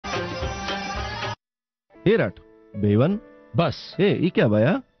हे रट बेवन बस ये क्या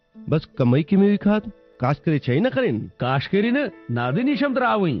बया बस कमाई की मेरी खाद काश करे चाहिए ना करें काश करी नादि निशम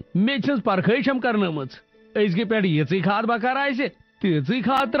त्रावई मे परखम करनमच अजगे पे यी खाद बकार आसे ती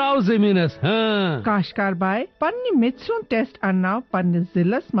खाद त्राव जमीनस हाँ काशकार बाय पन्नी मिथ्रुन टेस्ट अन्ना पन्नी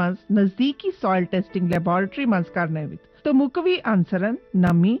जिलस मज नजदीकी सॉइल टेस्टिंग लेबोरेटरी मज करनवित तो मुकवी आंसरन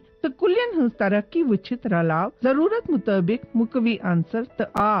नमी तो कुलियन हंस तरक्की वुचित रलाव जरूरत मुताबिक मुकवी आंसर तो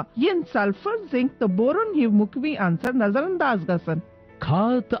आ यन सल्फर जिंक तो बोरोन ये मुकवी आंसर नजरअंदाज गसन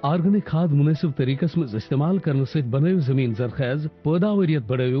खाद तो ऑर्गेनिक खाद मुनासिब तरीकस में इस्तेमाल करने से बनायो जमीन जरखेज पैदावारियत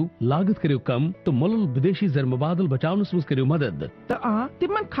बढ़ायो लागत करियो कम तो मुल्क विदेशी जर मुबादल बचावनस में करियो मदद तो आ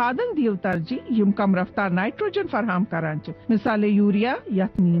तिमन खादन दियो तरजी यम कम रफ्तार नाइट्रोजन फराहम करान छ मिसाले यूरिया या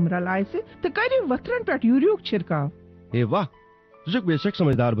नीम रलाय से तो करियो वतरन पे यूरियो छिड़काव ए वाह तुझे बेशक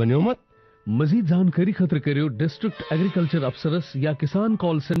समझदार बनियो मत मजीद जानकारी खतर करियो डिस्ट्रिक्ट एग्रीकल्चर अफसरस या किसान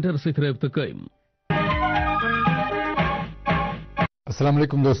कॉल सेंटर से रब्ता कयम। अस्सलाम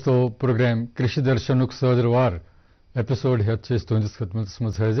वालेकुम दोस्तों प्रोग्राम कृषि दर्शन सदरवार एपिसोड हेत तुहस खदमत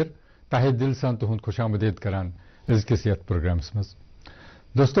मज हाजिर तहे दिल सान तुहद खुश आमदीद करान अजकिस यथ प्रोग्रामस मज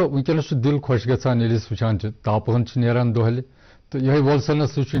दोस्तों वनकस दिल खुश गसान वुचान तापहन नेरान दोहले तो यह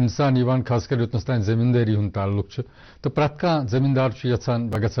वोलसनस इंसान यवान खासकर योतनस तान जमींदारी हुंद ताल्लुक तो प्रत कह जमींदार यचान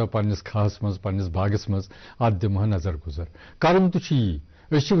बह गसा पन्निस खास मज पन्निस बागस मज अत दिमह नजर गुजर करन तो यी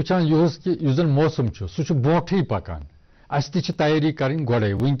वुचान युस कि युस जन मौसम सह ब्रोठे पकान अस तैयारी करें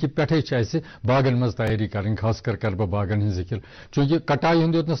गोड़े वनक पे बागन मज तैयारी करें खासकर कर बह बागन हज जिक्र चूंकि कटाई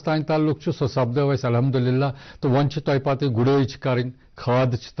हूं योतनस तान ताल्लुक सह सपदो अलहमदुलिल्लाह तो वन तह पे गुड़ाई करें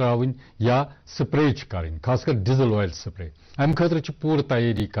खाद त्रावन या स्प्रे करें खासकर डीजल ऑयल स्प्रे अम खतर पूरी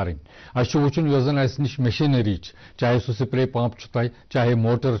तैयारी करें अस वुचन यस जन अस निश मशीनरी चाहे सह स्प्रे पंप तह चाहे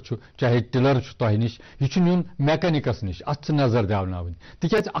मोटर चाहे टिलर तह निश यह नुन मैकेनिकस निश अत नजर देवन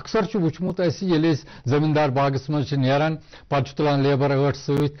तिक अक्सर वुचमुत ये जमींदार बागस मज नान पे तुलान लेबर 8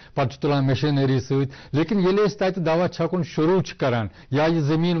 सत तुलान मशीनरी सत लेकिन ये तत दवा छकुन शुरू करान या यह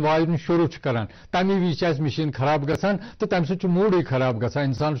जमीन वायुन शुरू करान तमी विज मशीन खराब गसान तो तम सह मूड खराब गसान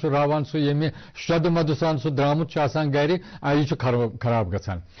इंसान रावान सह ये श्रद्ध मद सान सह द्रामुत गर यह खराब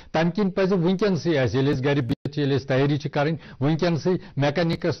गसान तम किन पे वनकनसे गर बिहत तैयारी करें वनकनसे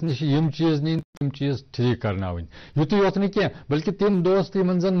मैकेनिकस नश यम चीज नीन तम चीज ठीक करनावन युत योत न कह बल्कि तिम दोस्त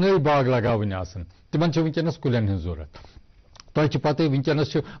यमन जन नई बाग लगावन आसन तिमन वनकनस कुलन हज जरूरत तह पते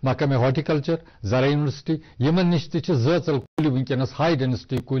वनकनस महकमे हॉर्टिकल्चर जरा यूनिवर्सिटी यमन नश तल कुल वनकनस हाई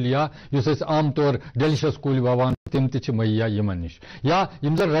डेंसिटी कुल या आम तौर डेलिशियस कुल ववान तम मुहैया यमन नश या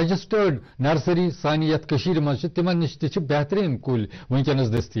यम जन रजिस्टर्ड नर्सरी सान यथ मज तिमन नश बेहतरीन कुल वनकनस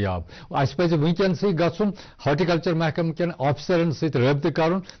दस्तियाब अस पे वनकन से गन हॉर्टिकल्चर महकम कन ऑफिसरन सत रब्त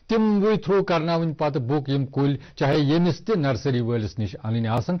कर तिम थ्रू करनावन पत बुक यम कुल चाहे यमिस त नर्सरी वलिस नश अन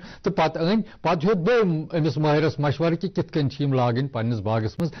आसन तो पत अन पत हेत बे अमिस माहिरस मशवर कि कित कन लागन पन्निस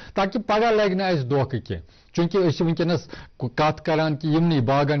बागस मज ताकि पगह लग न धोखे कह चूंकि वनकनस कत करान कि यमनी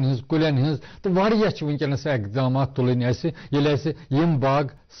बागन हज कुलन हज तो वनकनस इकदाम तुलन यम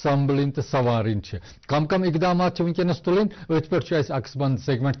बाग संभलन तो संवारन कम कम इकदाम वनकनस तुलन अथ पे अक्सबंद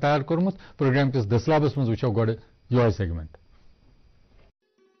सेगमेंट तैयार कोर्मुत प्रोग्राम किस दसलाबस मज वो गो यो सेगमेंट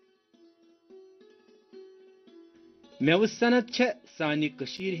मेव सनत सानि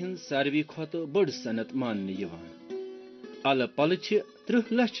कशीर हिंद सारवी खोत बड़ सनत मानने यवान अल पल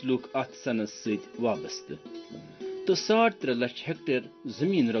 30 लक्ष लूक अत सनत सत वाबस्त तो 3.5 लक्ष हेक्टेयर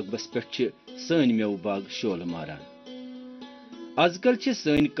जमीन रकबस पे सन मेव बाग शोल मारान आजकल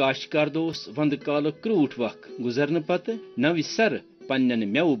सन काश्तकार दोस्त वंद काल क्रूठ वक गुजरन पत नव सर पन्न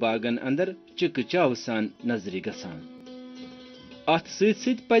मेव बागन अंदर चिक चाव सान नजर गसान अत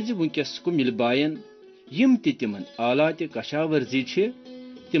सत पज वनकस कुमिल बायन यम तिमन आलात कशावर्जी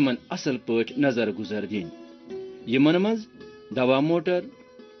तिमन असल पट नजर गुजर दिन यमन मज दवा मोटर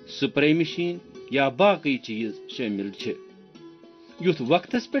स्प्रे मशीन या बाकी चीज शामिल युथ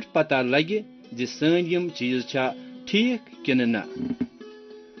वक्तस पे पता लगे जि सन यम चीज छा ठीक किन ना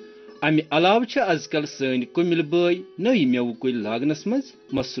अमि अलाव आजकल सन कुमिल बाय नई मेव कुल लागनस मज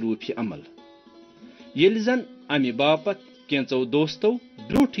मसरूफ अमल येल जन अमि बापत कैंचो दोस्तों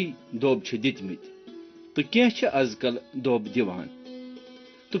ब्रोठी दोब दितमित तो कह आजकल दोब दिवान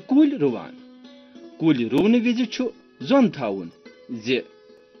तो कुल रुवान कुल रुवन विज जोन थाउन जे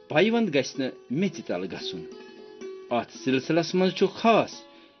पाइवंद गश्न मेच तल गसुन अत सिलसिलस मज खास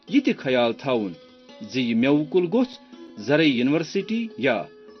ये ख्याल थाउन जे यह मेव कुल गोछ जरा यूनिवर्सिटी या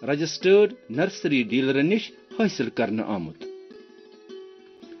रजिस्टर्ड नर्सरी डीलर निश हासिल करने आमुत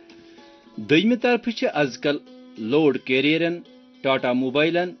दयम तरफ आजकल लोड कैरियरन टाटा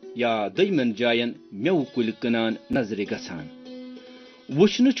मोबाइलन या दयमन जायन मेव कुल कनान नजर गसान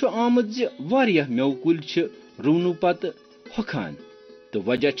وچھنہٕ چھُ آمُت زِ واریاہ مٮ۪وٕ کُلۍ چھِ رُونہٕ پتہٕ ہۄکھان تہٕ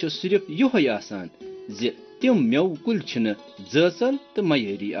وجہ چھُ صرف یِہوے آسان زِ تِم مٮ۪وٕ کُلۍ چھِنہٕ زٲژل تہٕ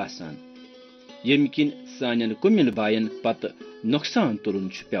معیٲری آسان ییٚمہِ کِنۍ سانٮ۪ن کُمِل باین پتہٕ نۄقصان تُلُن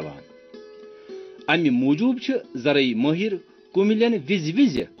چھُ پیوان. امہِ موٗجوٗب چھِ زرعی مٲہِر کُمِلٮ۪ن وِزِ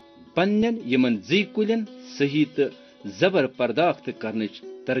وِزِ پننٮ۪ن یِمن زی کُلٮ۪ن صحیح تہٕ زبر پرداخت کرنٕچ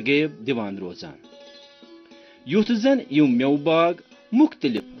ترغیب دِوان روزان یُتھ زن یِم مٮ۪وٕ باغ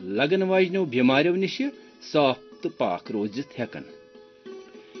مُختٔلِف لگن واجنیو بٮ۪ماریو نِشہِ صاف تہٕ پاک روٗزِتھ ہٮ۪کن.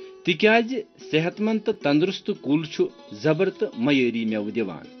 تِکیازِ صحت مند تہٕ تندرست کُل چھُ زبر تہٕ معیٲری مٮ۪وٕ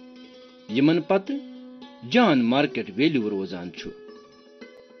دِوان یِمن پتہٕ جان مارکیٹ ویلیو روزان چھُ.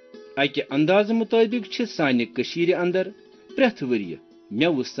 اکہِ اندازٕ مُطٲبِق چھِ سانہِ کٔشیٖرِ اندر پرٛٮ۪تھ ؤرۍ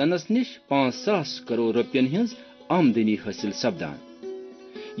مٮ۪وٕ سنس نِش 5,000 کرور رۄپین ہٕنٛز آمدنی حٲصِل سپدان.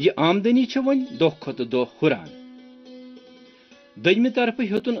 یہِ آمدنی چھِ وۄنۍ دۄہ کھۄتہٕ دۄہ ہُران. دوٚیمہِ طرفہٕ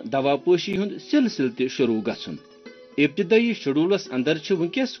ہیوٚتُن دوا پٲشی ہُنٛد سلسلہٕ تہِ شروٗع گژھُن. ابتدٲئی شیڈولس اندر چھِ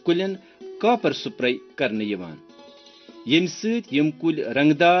وٕنکیٚس کُلٮ۪ن کاپر سپرے کرنہٕ یِوان ییٚمہِ سۭتۍ یِم کُلۍ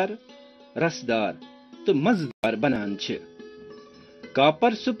رنگدار رسدار تہٕ مزٕدار بنان چھِ.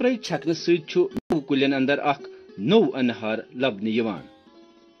 کاپر سپرے چھکنہٕ سۭتۍ چھُ مٮ۪وٕ کُلٮ۪ن اندر اکھ نوٚو انہار لبنہٕ یِوان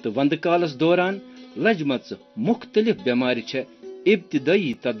تہٕ ونٛدٕ کالس دوران لجمژٕ مُختٔلِف بٮ۪مارِ چھےٚ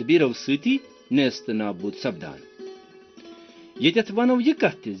ابتدٲئی تدبیٖرو سۭتی نیست نابوٗد سپدان. ییٚتٮ۪تھ ونو یہِ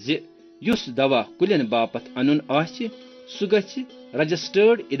کتھ تہِ زِ یُس دوا کُلٮ۪ن باپتھ انُن آسہِ سُہ گژھِ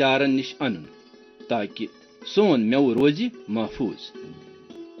رجسٹٲرڈ ادارن نِش انُن تاکہِ سون مٮ۪وٕ روزِ محفوٗظ.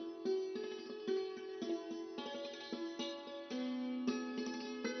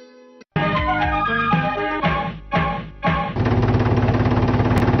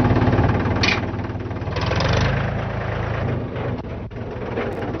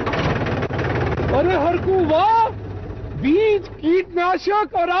 ارے ہر کو واہ بیج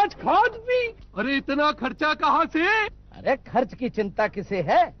کیٹناشک اور آج کھاد بھی. ارے اتنا خرچہ کہاں سے؟ ارے خرچ کی چنتا کسے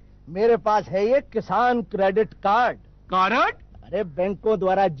ہے، میرے پاس ہے یہ کسان کریڈٹ کارڈ. کارڈ؟ ارے بینکوں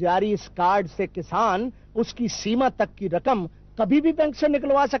دوارا جاری اس کارڈ سے کسان اس کی سیما تک کی رقم کبھی بھی بینک سے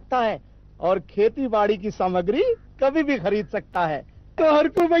نکلوا سکتا ہے اور کھیتی باڑی کی سامگری کبھی بھی خرید سکتا ہے. تو ہر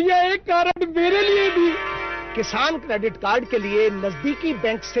کو بھیا ایک کارڈ میرے لیے بھی. کسان کریڈٹ کارڈ کے لیے نزدیکی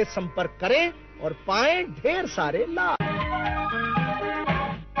بینک سے سمپرک کریں اور پائیں ڈھیر سارے لابھ.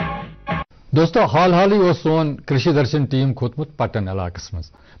 دوستو حال حالٕے سون کرشی درشن ٹیم کھوتمت پٹن علاقس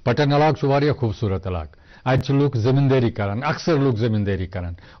مز. پٹن علاقہ واریاہ خوبصورت علاقہ. اتہ لوگ زمینداری کران، اکثر لوگ زمینداری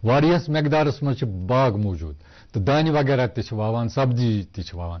کران. واریاہس مقدارس مز باغ موجود تو دانہ وغیرہ تہ ووان، سبزی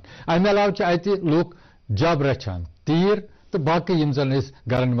تہ ووان. امہ علاوہ اتہ لوگ جب رچھان، تیر تو باقی یم زن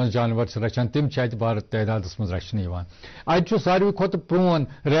گرن من جانور رچھان تم ات بار تعداد مز رچھنے یوان. اتہ ساروی کھت پرون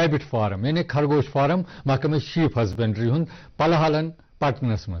ریبٹ فارم یعنی خرگوش فارم محکمہ شیپ ہسبنڈری ہند پلہالن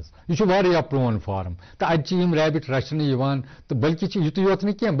پٹنس مز. یہ واریاہ پرون فارم تو اتہ ریبٹ رچھنے یوان تو بلکہ یتُے یوت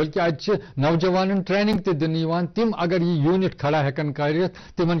نہ کیٚنٛہہ بلکہ اتہ نوجوانن ٹریننگ تہ دنہٕ یوان. تم اگر یہ یونٹ کھڑا ہیکن کرت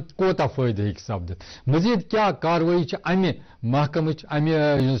تمن کوتاہ فائدہ ہیٚکہِ سپدِتھ. مزید کیا کاروٲیی چھ امہ محکمٕچ،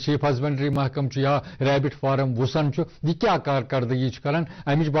 امہ شیپ ہسبنڈری محکم یا ریبٹ فارم وسن یہ کیا کارکردگی کران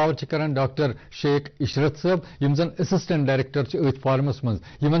امچ باور کران ڈاکٹر شیخ عشرت صٲب یم زن اسسٹنٹ ڈائریکٹر ات فارمس مز.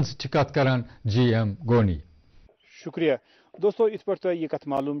 یمن سۭتۍ چھِ کتھ کران جی ایم گونی. شکریہ دوستو. ات پہ یہ کت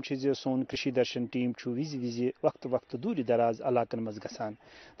معلوم سون کرشی درشن ٹیم وز وز وقت وقت دور دراز علاقن مز گژھان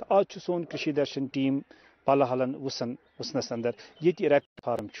تو آج سون کرشی درشن ٹیم پلہالن وسنس اندر یہ ریپٹ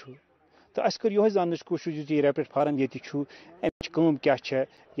فارم تو اس کر یہ زانچ کوشش یہ ریپٹ فارم یہ امچ کٲم کیا ہے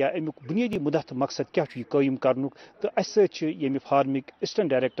یا امیک بنیادی مدت تہٕ مقصد کیا یہ قائم کرنک تو اس سمہ فارمک اسسٹنٹ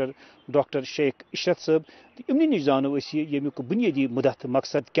ڈائریکٹر ڈاکٹر شیخ عشرت صٲب تو امنی نش زانو یمیک بنیادی مدت تہٕ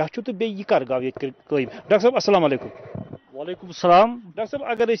مقصد کیا تو بیٚیہِ یہ کر گو یہ قائم. ڈاکٹر صاحب السلام علیکم. وعلیکم السلام. ڈاکٹر صاحب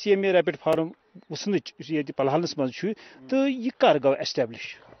اگر یہ ریپٹ فارم وسنچ یہ پلہالس مز تو یہ کر گو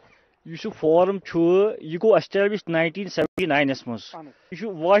ایسٹیبلش؟ یہ فارم یہ گو اسٹیبلش 1979 مز. یہ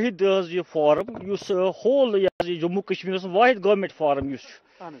واحد یہ فارم اس ہول جموں کشمیر واحد گورمنٹ فارم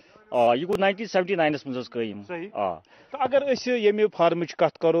یہ گو 1979 مز قائم. تو اگر یمہ فارمچ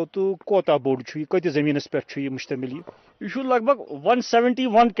کت کرو تو کوتاہ بوڑ یہ کتس زمینس پہ مشتمل؟ یہ لگ بھگ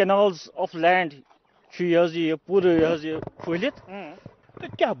 171 کنالز آف لینڈ یہ پورے یہ پھہلت. تو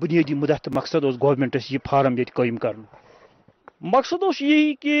کیا بنیادی مدت مقصد گورنمنٹس یہ فارم یہ قائم کرن؟ مقصد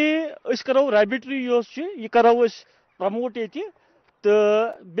یہی کہ اس کرو ریبٹری یہ کرو پرموٹ یہ تو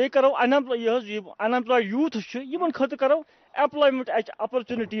بی کرو ان ایمپلائی یوتھ یمن خاطر کرو ایمپلائمنٹ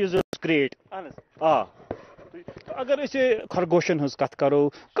اپرچونٹیز کریٹ. اگر خرگوشن ہز کت کرو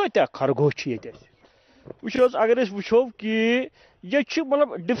کتیا خرگوش یہ اگر وچو کہ یہ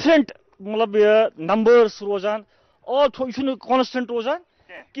مطلب ڈفرنٹ مطلب نمبرس روزان آب یہ کانسٹنٹ روزان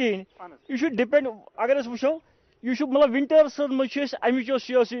کہین یہ ڈپینڈ اگر وچو یہ مطلب ونٹرس مجھ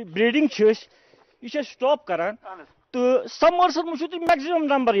امچ بریڈنگ یہ سٹاپ کران تو سمرس وچو تھی میکزمم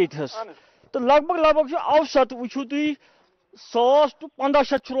نمبر یہ تو لگ بھگ اوسط وچو تھی 100 to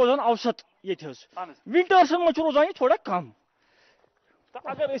 1500 روزان اوسط یہ ونٹرس مجھ روزان یہ تھوڑا کم.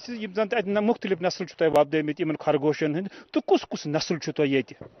 اگر زن مختلف نسل وپدمت ان خرگوشن ہند تو کس نسل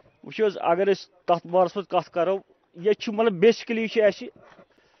یہ وچ اگر تر بارس مز کت کرو یہ مطلب بیسکلی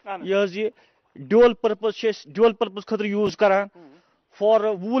یہ ڈول پرپز خاطر یوز کران فار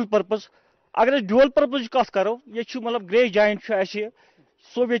وول پرپز اگر ڈول پرپز کت کرو یہ مطلب گرے جائنٹ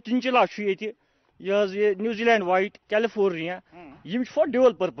سوویت چنچلا یہ نیوزی لینڈ وائٹ کیلیفورنیا یہ فار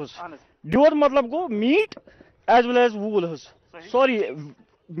ڈول پرپز ڈول مطلب go meet as well as وول sorry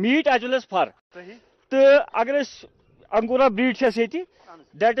meat as well as فر تو اگر angora bread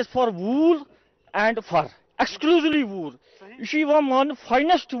that is for وول اینڈ فر ایکسکلوزلی وول یہ مان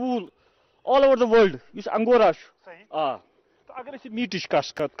فائنسٹ وول all over the world us angora اگر میٹچ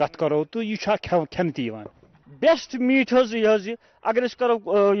کت کرو تو یہ کھین تہ بیسٹ میٹ یہ اگر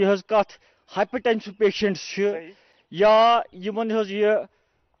کرو یہ کت ہائپر ٹینسو پیشنٹس یا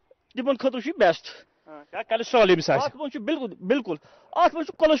تمن خاطر بیسٹ کیلسٹرال بالکل بالکل ات مجھ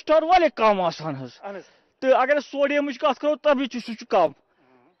کولسٹرال واریاہ کم آسان تو اگر سوڈیم کت کرو تب سہ کم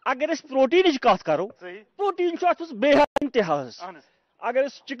اگر پروٹین کت کرو پروٹین ات بے حد انتہا اگر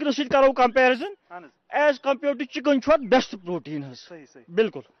چکن ست کرو comparison as compare to chicken it best protein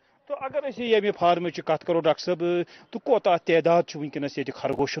بالکل. تو اگر یہ فارمچ کت کرو ڈاکٹر صاحب تو کوتہ تعداد ونکس یہ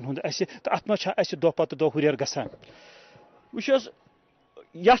خرگوشن ہند تو ات مجھ دہ پتہ دہ ہر گھان وچ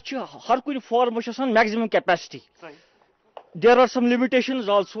یھ ہر کن forms maximum capacity there are some لمٹیشنز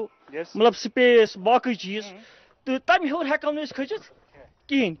also مطلب سپیس باقی چیز تو تمہ ہور ہیکو نہ کھچت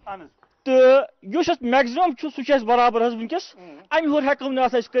کہین تو اس میکزمم سہ برابر ونکس امہ ہور ہیکو نہ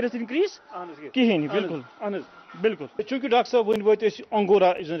کرت انکریز کہین بالکل بالکل. چونکہ ڈاکٹر صاحب ون وت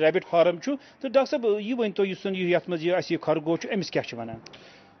انگورا ریبٹ فارم تو ڈاکٹر صاحب یہ ورتو یت مز یہ خرگوش امس کیا ونان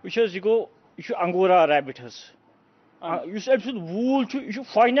یہ گو یہ انگورا ریبٹ اس ام سند وول یہ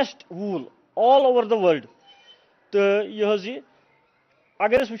فائنسٹ وول آل اوور دا ورلڈ تو یہ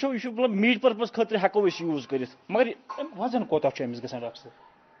اگر وچو یہ مطلب میٹ پرپز خاطر ہیکو یوز کرت مگر وزن کوتہ امس گژھان ڈاکٹر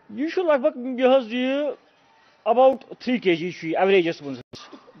صاحب یہ لگ بھگ یہ اباؤٹ 3 kg ایوریجس من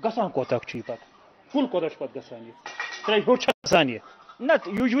گژھان کوتہ پتہ فل کوتہ پتہ گژھان یہ 3 ہیوٚر کھسان یہ نہ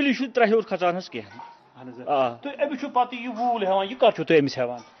یوجولی 3 ہیوٚر کھسان کینٛہہ تو امس پتہ یہ وول ہیوان یہ کر تھی امس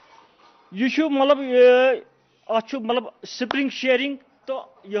ہیوان یہ مطلب ات مطلب سپرنگ شیئرنگ تو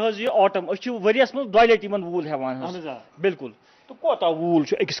یہ آٹم ؤریس مز 2 لٹہ وول ہیوان بالکل. تو کوتہ وول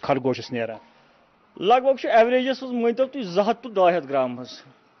اکس خرگوشس نیران لگ بھگ ایوریجس مز مانتو تھی 200 to 250 گرام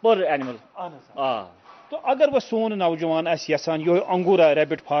پر اینیمل. تو اگر وہ سون نوجوان یسان یہ انگورا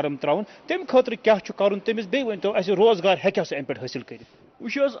ریبٹ فارم تراؤن تم خاطر کیا کرن تمس بی ورتو روزگار ہیکیا سہ ام پہ حاصل کر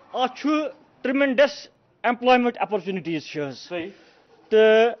وچ ات ٹرمنڈس ایمپلایمنٹ اپرچونٹیز تو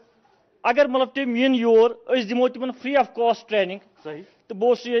اگر مطلب تم ین یور دمو تمن فری آف کاسٹ ٹریننگ تو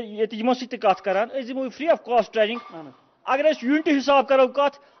بہت یہ سی کت کران دمو فری آف کاسٹ ٹریننگ اگر یونٹ حساب کرو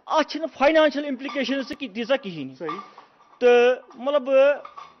کت ات فائنانشل امپلکیشنز تیزا کہین تو مطلب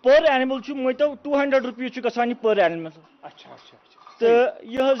پر اینیمل مانتو 200 روپیز گژھان پر اینیمل. تو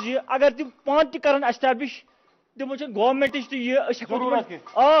یہ اگر تم پان تہ کران ایسٹیبلش تمو گورمنٹ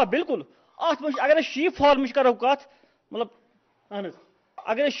بالکل ات مجھ اگر شیپ فارمچ کرو کت مطلب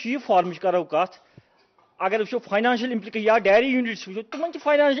اگر شیپ فارمچ کرو کت اگر وچو فائنانشل امپلکیشن یا ڈیری یونٹس وچو تمن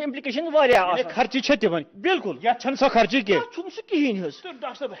فائنانشل امپلکیشن خرچہ تمن بالکل یا سا خرچہ کی کہین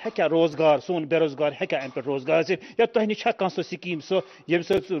ڈاکٹر صاحب ہیکیا روزگار سون بے روزگار ہیکیا ام پہ روزگار یا تہ نش کھانا سہ سکیم یم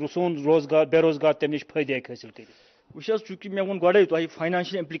سون روزگار بے روزگار تم نش فائدہ حاصل کر وچ چونکہ مے وون گۄڈے تۄہہِ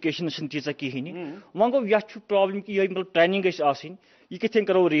فاینانشل امپلکیشن تیٖژاہ کِہیٖنۍ وۄنۍ گوٚو یتھ چھُ پرابلم کہِ یہِ مطلب ٹریننگ گژھِ آسٕنۍ یہِ کِتھ کٔنۍ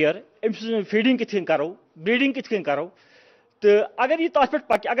کرو ریئر أمۍ سٕنٛز فیٖڈنگ کِتھ کٔنۍ کرو بریٖڈنگ کِتھ کٔنۍ کرو تہٕ اگر یہِ تتھ پٮ۪ٹھ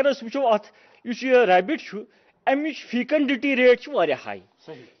پکہِ اگر أسۍ وٕچھو اتھ یُس یہِ ریبٹ چھُ امِچ فیکنڈٹی ریٹ چھِ واریاہ ہاے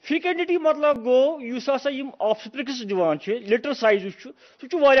فیکنڈٹی مطلب گوٚو یُس ہسا یِم آف سپرنگس دِوان چھِ لٹر سایز یُس چھُ سُہ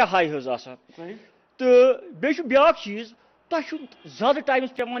چھُ واریاہ ہاے حظ آسان تہٕ بیٚیہِ چھُ بیٛاکھ چیٖز تۄہہِ چھُ زیادٕ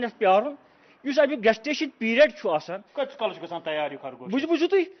ٹایمس پیٚوان یتھ پیارُن یُس امیُک گیسٹیشن پیریڈ چھُ آسان کۭتِس کالس چھُ گژھان تیار یہِ خرگوش بوٗزِو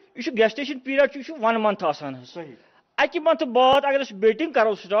تُہۍ یہِ چھُ گیسٹیشن پیریڈ چھُ یہِ چھُ 1 month آسان حظ اکہِ منتھٕ بعد اگر أسۍ بیٹنگ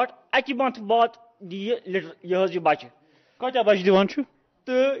کرو سٹارٹ اکہِ منتھٕ بعد دِیہِ لٹر یہِ حظ یہِ بچہِ کۭتیاہ بچہِ دِوان چھُ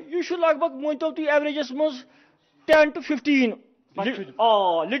تہٕ یہِ چھُ لگ بگ مٲنتو تُہۍ ایوریجس منٛز 10 to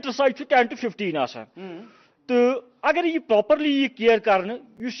 15 لٹر سایز چھُ 10 to 15 آسان تہٕ اگر یہِ پراپرلی یہِ کیر کرنہٕ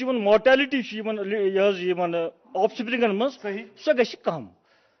یُس یِمن مارٹیلٹی چھِ یِمن یہِ حظ یِمن آف سپرنگن منٛز سۄ گژھِ کم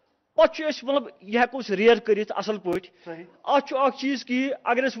پتہ مطلب یہ ہیکو ریئر کرت اصل پٲٹھۍ اتھ اکھ چیز کہ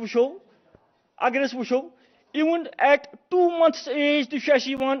اگر أسۍ وٕچھو ایون ایٹ 2 months ایج تہ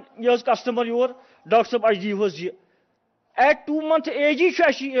یہ کسٹمر یور ڈاکٹر صٲب اَسہِ دِیِو حظ یہ ایٹ 2 months ایجی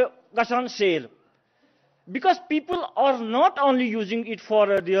گژھان cell because people are not only using it for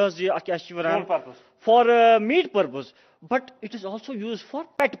for meat purpose but it is also used for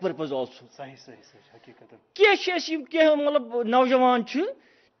pet purpose also. کینٛہہ مطلب نوجوان چھِ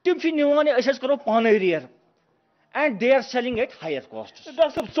تِم چھِ نِوان أسۍ حظ کرو پانے rear and they are selling at higher costs. Doctor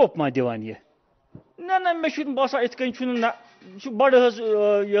صٲب ژوٚپ ما دِوان یہِ نہ مےٚ چھُنہٕ باسان یِتھ کٔنۍ چھُنہٕ نہ یہِ چھُ بڑٕ حظ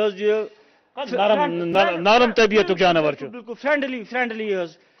یہِ حظ یہِ نرم طبیعتُک جانور چھُ بالکل فرینڈلی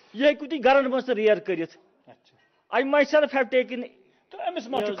حظ یہِ ہیٚکِو تُہۍ گرن منٛز تہِ ریئر کٔرِتھ. I myself have taken. تہٕ أمِس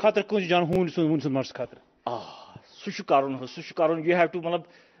ما چھُ خطرٕ کٲنٛسہِ جان ہوٗنۍ سُنٛد ما چھُ خطرٕ سُہ چھُ کرُن حظ سُہ چھُ کرُن یوٗ ہیو ٹو مطلب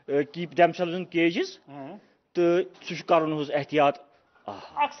کیٖپ themselves in cages تہٕ سُہ چھُ کرُن حظ احتیاط.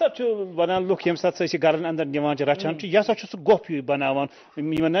 اکثر چھُ ونان لُکھ ییٚمہِ ساتہٕ أسۍ یہِ گرن اندر نِوان چھِ رچھان چھِ یہِ ہسا چھُ سُہ گۄپھ ہیوٗ بناوان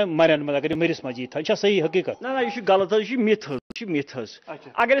یِمن نا مرٮ۪ن منٛز اگر یہِ مٔرِس منٛز یی تھاوِ یہِ چھا صحیح حقیٖقت؟ نہ یہِ چھُ غلط حظ یہِ چھُ مِتھ حظ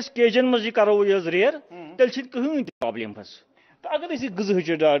اگر أسۍ کیجن منٛز یہِ کرو یہِ حظ ریئر تیٚلہِ چھِنہٕ کٕہٕنۍ تہِ پرابلم حظ. تہٕ اگر أسۍ یہِ غذہٕچ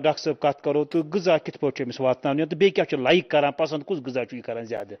ڈاکٹر صٲب کتھ کرو تہٕ غذا کِتھ پٲٹھۍ چھُ أمِس واتناوُن تہٕ بیٚیہِ کیاہ چھُ لایک کران پسنٛد کُس غذا چھُ یہِ کران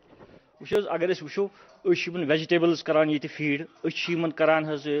زیادٕ؟ وٕچھ حظ اگر أسۍ وٕچھو أسۍ چھِ یِمن ویجِٹیبلز کران ییٚتہِ فیٖڈ أسۍ چھِ یِمن کران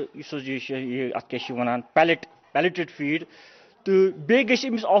حظ یُس حظ یہِ اَتھ کیاہ چھِ وَنان پیلٹِڈ فیٖڈ تہٕ بیٚیہِ گژھِ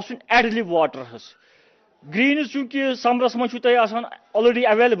أمِس آسُن ایڈلِو واٹر حظ. گریٖنٕز چوٗنٛکہِ سمرس منٛز چھُو تۄہہِ آسان آلریڈی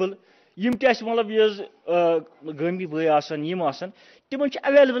ایویلیبل یِم تہِ اَسہِ مطلب یہِ حظ گٲمی بٲے آسان یِم آسان تِمن چھِ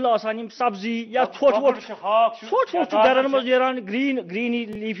ایویلیبل آسان یِم سبزی یا ژھۄٹھ وۄٹھ چھُ گرن منٛز نیران گریٖنی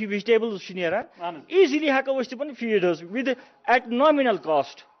لیٖفی ویجِٹیبلز چھِ نیران ایٖزیلی ہٮ۪کو أسۍ تِمن فیٖڈ حظ ود ایٹ نامِنل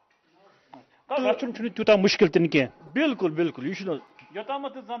کاسٹ. رچھُن چھُنہٕ تیوٗتاہ مُشکِل تہِ نہٕ کینٛہہ. بالکل یہِ چھُنہٕ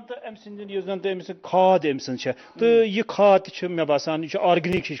یوٚتامَتھ زن تہٕ أمۍ سٕنٛدِ یُس زن تہٕ أمِس کھاد أمۍ سٕنٛز چھےٚ تہٕ یہِ کھاد تہِ چھِ مےٚ باسان یہِ چھِ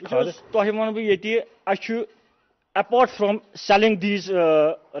آرگینِک ہِش کھاد. تۄہہِ وَنہٕ بہٕ ییٚتہِ اَسہِ چھُ اپارٹ فرام سیلِنگ دیٖز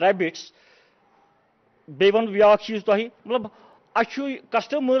ریبِٹس بیٚیہِ وَنہٕ بہٕ بیاکھ چیٖز تۄہہِ مطلب اَسہِ چھُ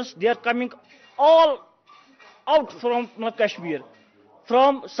customers they are کمِنگ all out from مطلب Kashmir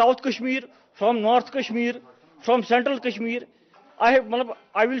from south Kashmir from north Kashmir from central Kashmir مطلب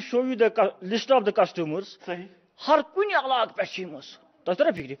آی ول شو یوٗ د لسٹ آف د کسٹمٲرٕس ہر کُنہِ علاقہٕ پٮ۪ٹھ چھِ یِم حظ تۄہہِ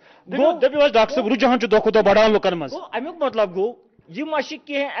ترا فِکرِ دٔپِو حظ ڈاکٹر صٲب رُجحان چھُ دۄہ کھۄتہٕ دۄہ بڑان لُکن منٛز. امیُک مطلب گوٚو یِم اَسہِ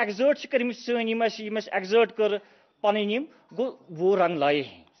کینٛہہ ایگزٲٹ چھِ کٔرمٕتۍ سٲنۍ یِم اَسہِ ایگزٲٹ کٔر پنٕنۍ یِم گوٚو وہ رنگ لایے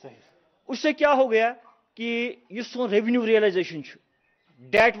ہیں. اس سے کیا ہو گیا کہ یُس سون ریونیو ریئلائزیشن چھُ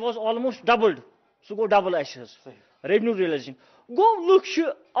دیٹ واز آلموسٹ ڈبلڈ سُہ گوٚو ڈبل اَسہِ حظ ریونیو ریئلائزیشن گوٚو لُکھ چھِ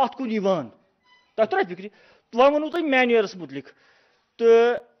اَتھ کُن یِوان تۄہہِ ترا فِکرِ وۄنۍ ووٚنوٕ تۄہہِ مینیورس مُتعلِق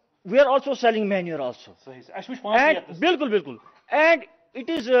تہٕ we are also selling manoeuvre also. بالکل اینڈ اٹ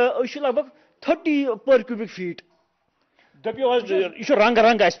از أسۍ چھِ لگ بگ 30 per cubic feet. دٔپِو حظ یہِ چھُ رنٛگ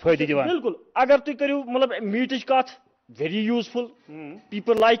رنٛگ اَسہِ فٲیدٕ دِوان. بالکل اگر تُہۍ کٔرِو مطلب میٖٹٕچ کتھ very useful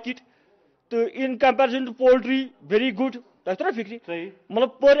people like it تہٕ in comparison to poultry very good. تۄہہِ ترا فِکرِ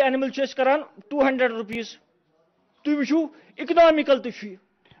مطلب پر اینمل چھِ أسۍ کران 200 rupees. تُہۍ وٕچھِو اِکنامِکل تہِ چھُ یہِ.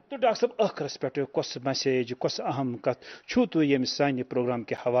 تہٕ ڈاکٹر صٲب ٲخرس پٮ۪ٹھ کۄس میسیج کۄس اہم کتھ چھُو تُہۍ ییٚمہِ سانہِ پروگرام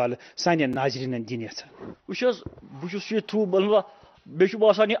کہِ حوالہٕ سانٮ۪ن ناظریٖنن دِنۍ یژھان؟ وٕچھ حظ بہٕ چھُس یہِ تھرٛوٗ مطلب بیٚیہِ چھُ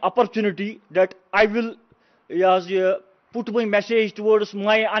باسان یہِ اپرچُنِٹی دیٹ آی ول یہِ حظ یہِ پُٹ ماے میسیج ٹُوٲڈٕس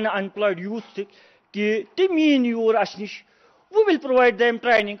ماے ان ایمپلایڈ یوٗتھ تہِ کہِ تِم یِن یور اَسہِ نِش وی ول پرووایڈ دیم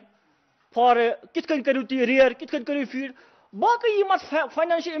ٹریننگ فار کِتھ کٔنۍ کٔرِو تُہۍ ریئر کِتھ کٔنۍ کٔرِو فیٖڈ. باقٕے یِم اَتھ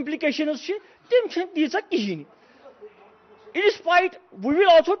فاینانشل امپلِکیشنز چھِ تِم چھِنہٕ تیٖژاہ کِہینۍ. In spite, we will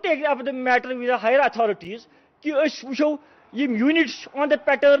also take up the matter with the higher authorities کہ أسۍ وٕچھو یِم units on the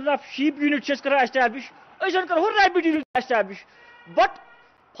pattern of sheep units چھِ أسۍ کران establish أسۍ زن کرو rabbit unit establish but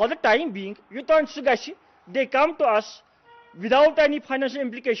for the time being یوٚتانۍ سُہ گژھِ they come to us without any financial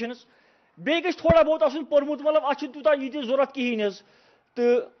implications. بیٚیہِ گژھِ تھوڑا بہت آسُن پوٚرمُت مطلب اَتھ چھُنہٕ تیوٗتاہ یہِ تہِ ضوٚرتھ کِہینۍ حظ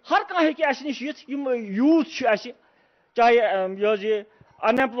تہٕ ہر کانٛہہ ہیٚکہِ اَسہِ نِش یِتھ یِم یوٗتھ چھِ اَسہِ چاہے یہِ حظ یہِ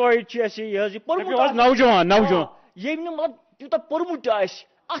ان ایمپلایڈ چھِ اَسہِ یہِ حظ یہِ پوٚرمُت نوجوان ییٚمۍ نہٕ مطلب تیوٗتاہ پوٚرمُت تہِ آسہِ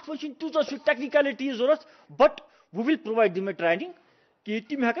اَتھ منٛز چھُنہٕ تیوٗژاہ سُہ ٹیکنِکیلٹی ضوٚرتھ but we will provide دِم a training کہِ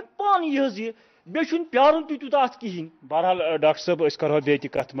تِم ہٮ۪کن پانہٕ یہِ حظ یہِ بیٚیہِ چھُنہٕ پیارُن تہِ تیوٗتاہ اَتھ کِہینۍ. بہرحال ڈاکٹر صٲب أسۍ کرہو بیٚیہِ تہِ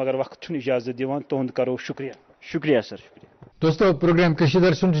کتھ مگر وقت چھُنہٕ اِجازت دِوان تُہُنٛد کرو شُکریہ سر شُکریہ. دوستو پروگرام کٔشیٖر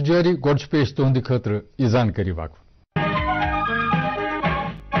درشن چھُ جٲری گۄڈٕ چھُ پیش تُہنٛدِ خٲطرٕ یہِ زانکٲری وقف.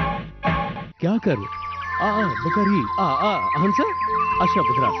 کیا کرو بہٕ کر یی اہن سا اچھا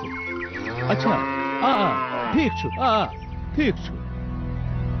بہٕ درٛاسہٕ اچھا ٹھیٖک چھُ ٹھیٖک چھُ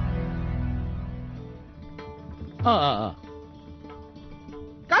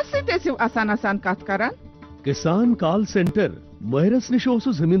کس سۭتۍ ٲسِو آسان کتھ کران؟ کسان کال سینٹر مٲہرس نِش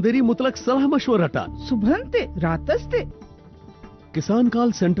اوسُس زٔمیٖندٲری مُتعلق صلاح مشورٕ رٹان. صبحن تہِ راتس تہِ؟ किसान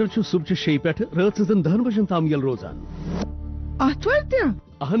कॉल सेंटर सुबह 6 पे रात 10 बजन ताम यल रोजान आथवार ते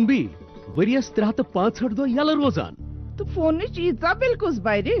अहन बी वरियस 365 दो यल रोजान तो फोन ईजा बिल कुछ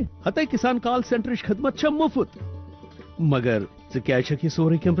बायरे हते किसान कॉल सेंटर खदमत मुफ्त मगर क्या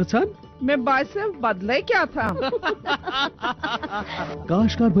सोरे कम पृछान मैं बायसे बदले क्या था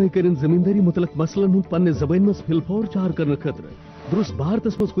काश्तकार भाई करिन जमींदारी मुतलक मसलन हुन पन्ने जबान मस फिलफौर चार करने खतर दुरुस्त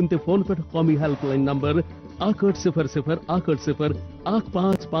भारतस मस कुनते फोन पे कौमी हेल्पलाइन नंबर 8800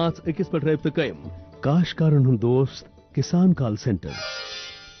 पे रब्त कयम काश्तकारन हुन दोस्त किसान कॉल सेंटर।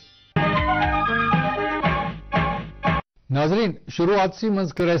 नाजरीन शुरुआत सी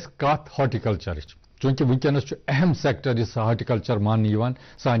मज कर कत हॉर्टिकल्चर चूंकि वनकस अहम सेक्टर इस हॉर्टिकल्चर मान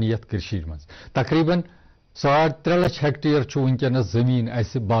सानी यथ मज तकरीबन 3.5 लाख हेक्टेयर वनकस जमीन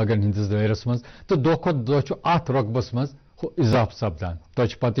अस बागन हंदिस दायरस मज तो दो खो दो अत रकबस मज इजाफ सपदान तो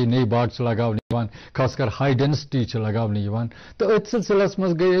पता नई बाग लगाने खासकर हाई डेंसिटी लगाने तो अथ सिलसिलस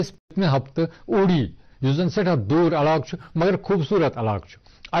मज गई पिछले हफ्त उड़ी जन सठा दूर इलाक मगर खूबसूरत इलाक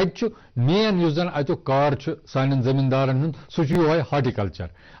अत मेन अतुक कार सान जमींदारन हूं सह हॉर्टिकल्चर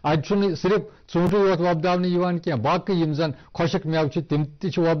अत सिर्फ ूंटू योत वपदावन क्या बाकी जन खुशक मेव तम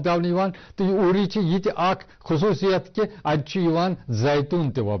तपदावन तो यह उरी यह खसूसियत कि अत जैतून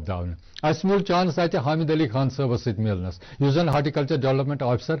तपदावन अस मिल चांस अत हामिद अली खान साहबस मिलनस जन हॉर्टिकल्चर डेवलपमेंट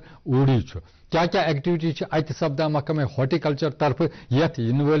ऑफिसर उड़ी क्या क्या एक्टिविटी अत सपदान महकमे हॉर्टिकल्चर तरफ यथ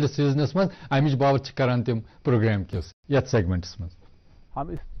इन वालिस सीजनस मज अमिच बाबत करान तम प्रोग्राम किस यथ सेगमेंट्स मज।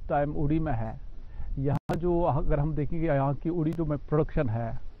 हम इस टाइम उड़ी में है। यहाँ जो अगर हम देखेंगे यहाँ की उड़ी जो में प्रोडक्शन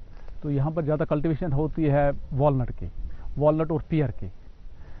है तो यहाँ पर ज़्यादा कल्टीवेशन होती है वॉलनट और पियर की।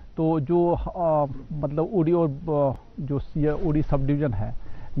 तो जो मतलब उड़ी और जो उड़ी सब डिवीज़न है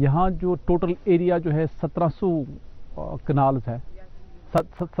यहाँ जो टोटल एरिया जो है 1700 कनाल्स है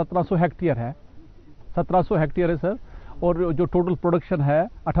 1700 हेक्टेयर है 1700 हेक्टेयर है सर। और जो टोटल प्रोडक्शन है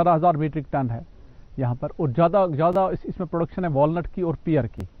 18,000 मीट्रिक टन है यहाँ पर। और ज़्यादा इसमें प्रोडक्शन है वॉलनट की और पियर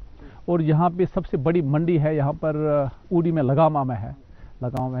की। और यहाँ पे सबसे बड़ी मंडी है यहाँ पर उड़ी में लगामा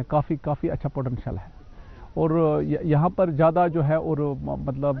में काफ़ी अच्छा पोटेंशियल है। और यहाँ पर ज़्यादा जो है और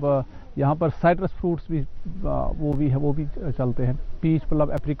मतलब यहाँ पर साइट्रस फ्रूट्स भी वो भी चलते हैं, पीच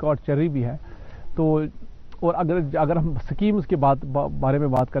प्लम एप्रिकॉट चेरी भी है। तो और अगर हम स्कीम्स के बारे में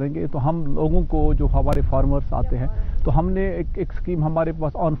बात करेंगे तो हम लोगों को जो हमारे फार्मर्स आते हैं तो हमने एक स्कीम हमारे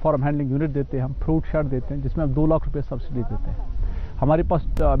pass on farm handling unit देते हैं, हम फ्रूट शेड देते हैं जिसमें हम 2 लाख रुपए सब्सिडी देते हैं। हमारे पास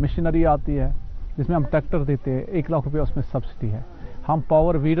मशीनरी आती है जिसमें हम ट्रैक्टर देते हैं, 1 लाख रुपये उसमें सब्सिडी है। हम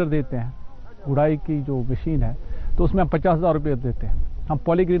पावर वीडर देते हैं, गुड़ाई की जो मशीन है तो उसमें हम 50,000 रुपये देते हैं। हम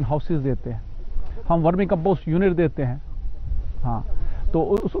पॉलीग्रीन हाउसेज देते हैं, हम वर्मी कंपोस्ट यूनिट देते हैं। हाँ, तो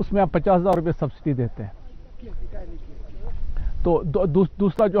उसमें हम 50,000 रुपये सब्सिडी देते हैं। तो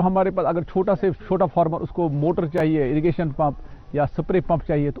दूसरा जो हमारे पास अगर छोटा से छोटा फार्मर उसको मोटर चाहिए, इरिगेशन पंप या स्प्रे पंप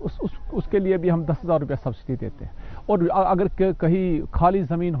चाहिए तो उसके लिए भी हम 10,000 रुपये सब्सिडी देते हैं। और अगर कहीं खाली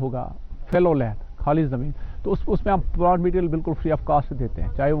ज़मीन होगा, फेलो लैंड खाली ज़मीन, तो उसमें हम प्लांट मटेरियल बिल्कुल फ्री ऑफ कॉस्ट देते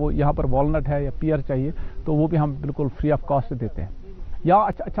हैं। चाहे वो यहाँ पर वॉलनट है या पियर चाहिए तो वो भी हम बिल्कुल फ्री ऑफ कॉस्ट देते हैं। या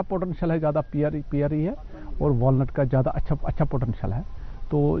अच्छा पोटेंशियल है, ज़्यादा पियर ही है और वॉलनट का ज़्यादा अच्छा पोटेंशियल है।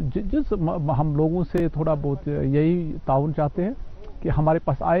 तो जिस हम लोगों से थोड़ा बहुत यही ताउन चाहते हैं कि हमारे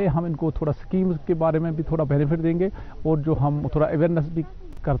पास आए, हम इनको थोड़ा स्कीम्स के बारे में भी थोड़ा बेनिफिट देंगे और जो हम थोड़ा अवेयरनेस भी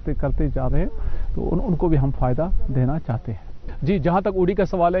करते जा रहे हैं तो उनको भी हम फ़ायदा देना चाहते हैं। जी, जहाँ तक उड़ी का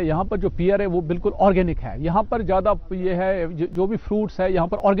सवाल है, यहाँ पर जो पियर है वो बिल्कुल ऑर्गेनिक है। यहाँ पर ज़्यादा ये है जो भी फ्रूट्स है यहाँ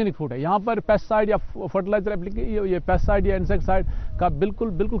पर ऑर्गेनिक फ्रूट है। यहाँ पर पेस्टिसाइड या फर्टिलाइजर ये पेस्टिसाइड या इंसेक्टिसाइड का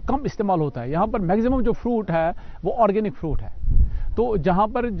बिल्कुल कम इस्तेमाल होता है। यहाँ पर मैक्सिमम जो फ्रूट है वो ऑर्गेनिक फ्रूट है। तो जहाँ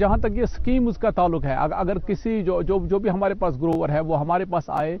तक ये स्कीम उसका ताल्लुक है, अगर किसी जो भी हमारे पास ग्रोवर है वो हमारे पास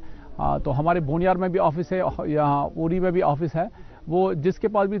आए तो हमारे बोनियार में भी ऑफिस है, यहाँ उड़ी में भी ऑफिस है। वो जिसके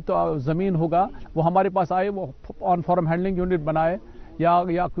पास भी तो ज़मीन होगा वो हमारे पास आए, वो ऑन फार्म हैंडलिंग यूनिट बनाए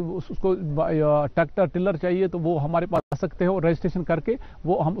या उसको ट्रैक्टर टिलर चाहिए तो वो हमारे पास आ सकते हैं और रजिस्ट्रेशन करके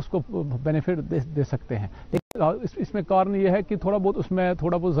वो हम उसको बेनिफिट दे सकते हैं। इसमें कारण ये है कि थोड़ा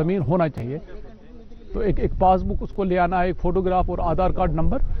बहुत ज़मीन होना चाहिए। तो एक पासबुक उसको ले आना है, एक फोटोग्राफ और आधार कार्ड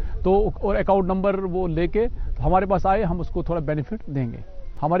नंबर तो और अकाउंट नंबर वो लेके हमारे पास आए, हम उसको थोड़ा बेनिफिट देंगे।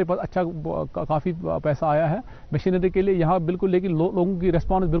 हमारे पास काफ़ी पैसा आया है मशीनरी के लिए यहाँ बिल्कुल, लेकिन लोगों की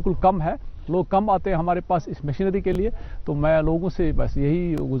रिस्पॉन्स बिल्कुल कम है। लोग कम आते हैं हमारे पास इस मशीनरी के लिए। तो मैं लोगों से बस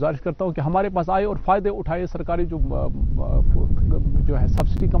यही गुजारिश करता हूँ कि हमारे पास आए और फ़ायदे उठाए। सरकारी जो है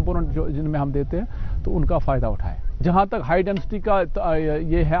सब्सिडी कंपोनेंट जिनमें हम देते हैं तो उनका फ़ायदा उठाएं। जहाँ तक हाई डेंसिटी का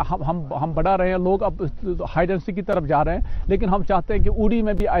ये है, हम बढ़ा रहे हैं, लोग अब हाई डेंसिटी की तरफ जा रहे हैं, लेकिन हम चाहते हैं कि उड़ी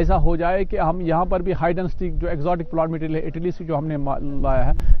में भी ऐसा हो जाए कि हम यहाँ पर भी हाई डेंसिटी जो एक्सोटिक प्लांट मटेरियल है इटली से जो हमने लाया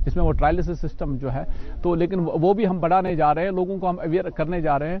है, जिसमें वो ट्रायलिसिस सिस्टम जो है, तो लेकिन वो भी हम बढ़ाने जा रहे हैं, लोगों को हम अवेयर करने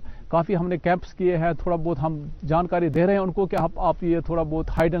जा रहे हैं। काफ़ी हमने कैंप्स किए हैं, थोड़ा बहुत हम जानकारी दे रहे हैं उनको कि आप ये थोड़ा बहुत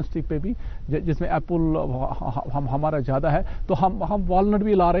हाई डेंसिटी पे भी, जिसमें एप्पल हमारा ज़्यादा है, तो हम वॉलनट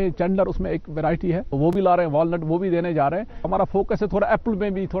भी ला रहे हैं। चैंडलर उसमें एक वैरायटी है, वो भी ला रहे हैं, वॉलनट वो भी देने जा रहे हैं। हमारा फोकस है थोड़ा एप्पल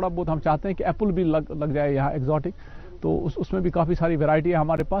में भी, थोड़ा बहुत हम चाहते हैं कि एप्पल भी लग जाए यहाँ एक्सोटिक, तो उसमें भी काफ़ी सारी वैरायटी है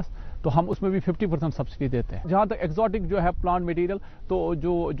हमारे पास, तो हम उसमें भी 50% सब्सिडी देते हैं। जहाँ तक एक्सोटिक जो है प्लांट मटेरियल, तो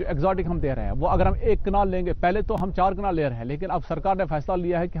जो एक्सोटिक हम दे रहे हैं वो अगर हम 1 कनाल लेंगे, पहले तो हम 4 कनाल ले रहे हैं, लेकिन अब सरकार ने फैसला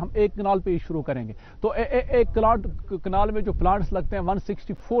लिया है कि हम 1 कनाल पे ही शुरू करेंगे। तो एक कनाल में जो प्लांट्स लगते हैं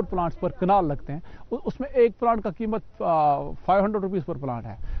 164 प्लांट्स पर कनाल लगते हैं, उसमें एक प्लांट का कीमत 500 रुपीज़ पर प्लांट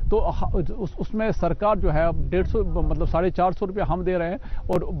है। तो उसमें सरकार जो है 150 मतलब 450 रुपये हम दे रहे हैं,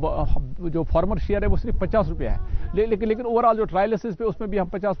 और जो फार्मर शेयर है वो सिर्फ 50 रुपये है। लेकिन ओवरऑल जो ट्रायलिसिस पे उसमें भी हम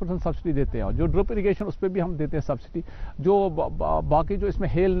 50% सब्सिडी देते हैं, और जो ड्रिप इरिगेशन उस पर भी हम देते हैं सब्सिडी। जो बाकी जो इसमें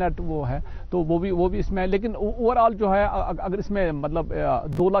हेल नेट वो है, तो वो भी इसमें है। लेकिन ओवरऑल जो है अगर इसमें मतलब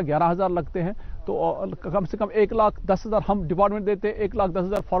 2,11,000 लगते हैं, तो कम से कम 1,10,000 हम डिपार्टमेंट देते हैं,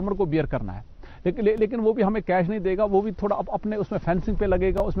 1,10,000 फार्मर को बियर करना है। लेकिन वो भी हमें कैश नहीं देगा, वो भी थोड़ा अपने उसमें फेंसिंग पे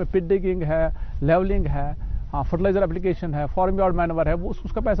लगेगा, उसमें पिट डिगिंग है, लेवलिंग है, हाँ फर्टिलाइजर एप्लीकेशन है, फार्म यार्ड मैनवर है, वो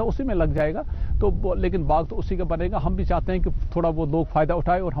उसका पैसा उसी में लग जाएगा। तो लेकिन बाग तो उसी का बनेगा। हम भी चाहते हैं कि थोड़ा वो लोग फायदा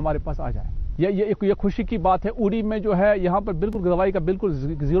उठाए और हमारे पास आ जाए। ये खुशी की बात है। उड़ी में जो है यहाँ पर बिल्कुल दवाई का बिल्कुल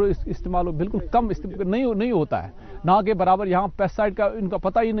जीरो इस्तेमाल, बिल्कुल कम नहीं होता है, ना के बराबर। यहाँ पेस्टिसाइड का इनका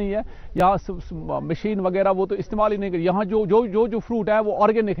पता ही नहीं है, यहाँ मशीन वगैरह वो तो इस्तेमाल ही नहीं कर। यहाँ जो फ्रूट है वो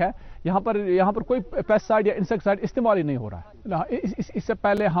ऑर्गेनिक है, यहाँ पर कोई पेस्टिसाइड या इंसेक्टिसाइड इस्तेमाल ही नहीं हो रहा है। इससे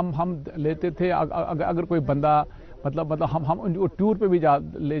पहले हम लेते थे, अगर कोई बंदा मतलब हम उनको टूर पे भी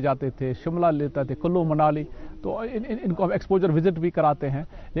ले जाते थे, शिमला लेते थे, कुल्लू मनाली, तो इनको हम एक्सपोजर विजिट भी कराते हैं।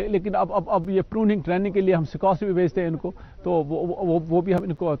 लेकिन अब ये प्रूनिंग ट्रेनिंग के लिए हम सिकॉस भी भेजते हैं इनको, तो वो भी हम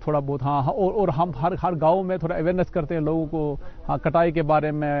इनको थोड़ा बहुत हाँ, और हम हर गाँव में थोड़ा अवेयरनेस करते हैं लोगों को, हाँ कटाई के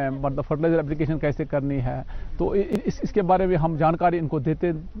बारे में, मतलब फर्टिलाइजर एप्लीकेशन कैसे करनी है, तो इसके बारे में हम जानकारी इनको देते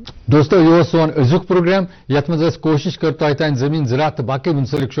हैं। दोस्तों यह सोन अजुक प्रोग्राम यथ मज कोशिश कर तान जमीन ज़राअत तो बाकी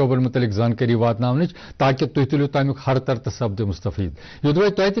मुंसलिक शोबन मुतलिक जानकारी वातन, ताकि तुम तुलो तमिक हर तरह सपद मुस्तफीद। युद्ध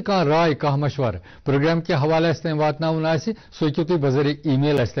तुम कह राय कह मशवर प्रोग्राम के हवाले तम वातन सो हेको तुम बजर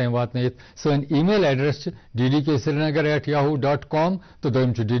ईमेल तम वातन। सन ईमेल एड्रेस ddksrinagar@yahoo.com तो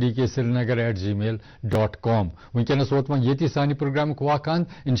दोम ddksrinagar@gmail.com। वनकस वोत ये सान प्रोग्राम वाकान।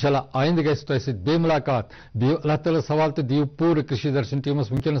 इंशाल्लाह आइंद गस बे मुलाकात। दियो अल्लाह ताला सवाल तो दियो पूरे कृषि दर्शन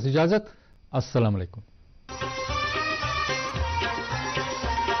टीमस वनकस इजाजत। अस्सलाम वालेकुम।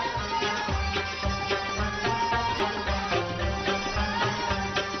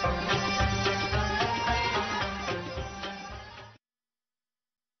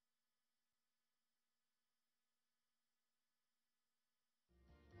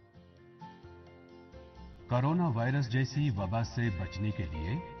 कोरोना वायरस जैसी वबा से बचने के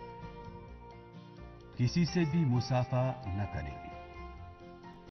लिए किसी से भी मुसाफा न करें।